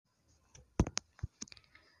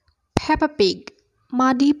Peppa Pig,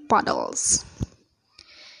 Muddy Puddles.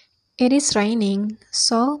 It is raining,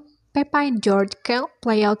 so Peppa and George can't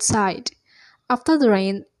play outside. After the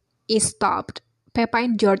rain is stopped, Peppa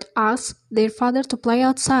and George ask their father to play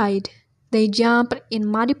outside. They jump in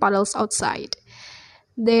muddy puddles outside.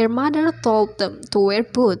 Their mother told them to wear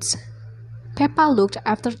boots. Peppa looked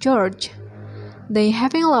after George. They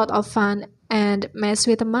having a lot of fun and mess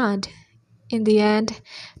with the mud. In the end,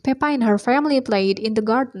 Peppa and her family played in the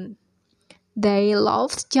garden. They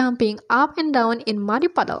loved jumping up and down in muddy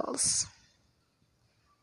puddles.